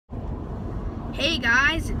Hey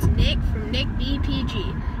guys, it's Nick from Nick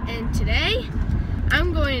BPG, and today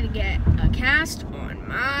I'm going to get a cast on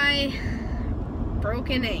my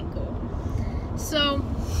broken ankle. So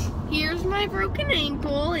here's my broken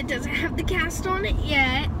ankle. It doesn't have the cast on it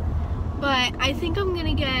yet, but I think I'm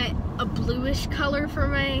gonna get a bluish color for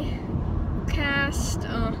my cast.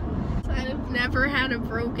 I've never had a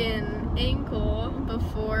broken ankle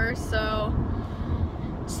before, so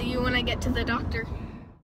see you when I get to the doctor.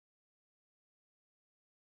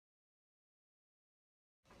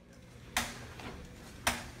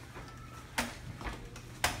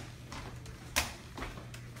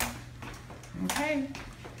 Okay.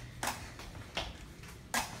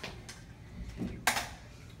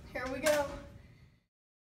 Here we go.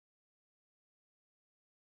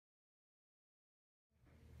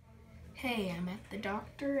 Hey, I'm at the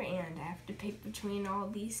doctor and I have to pick between all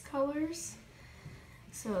these colors.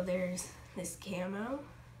 So there's this camo,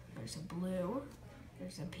 there's a blue,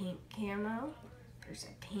 there's a pink camo, there's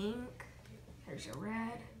a pink, there's a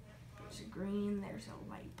red, there's a green, there's a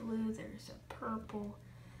light blue, there's a purple,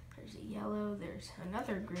 there's a yellow, there's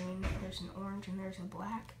another green, there's an orange, and there's a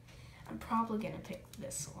black. I'm probably gonna pick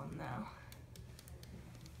this one though.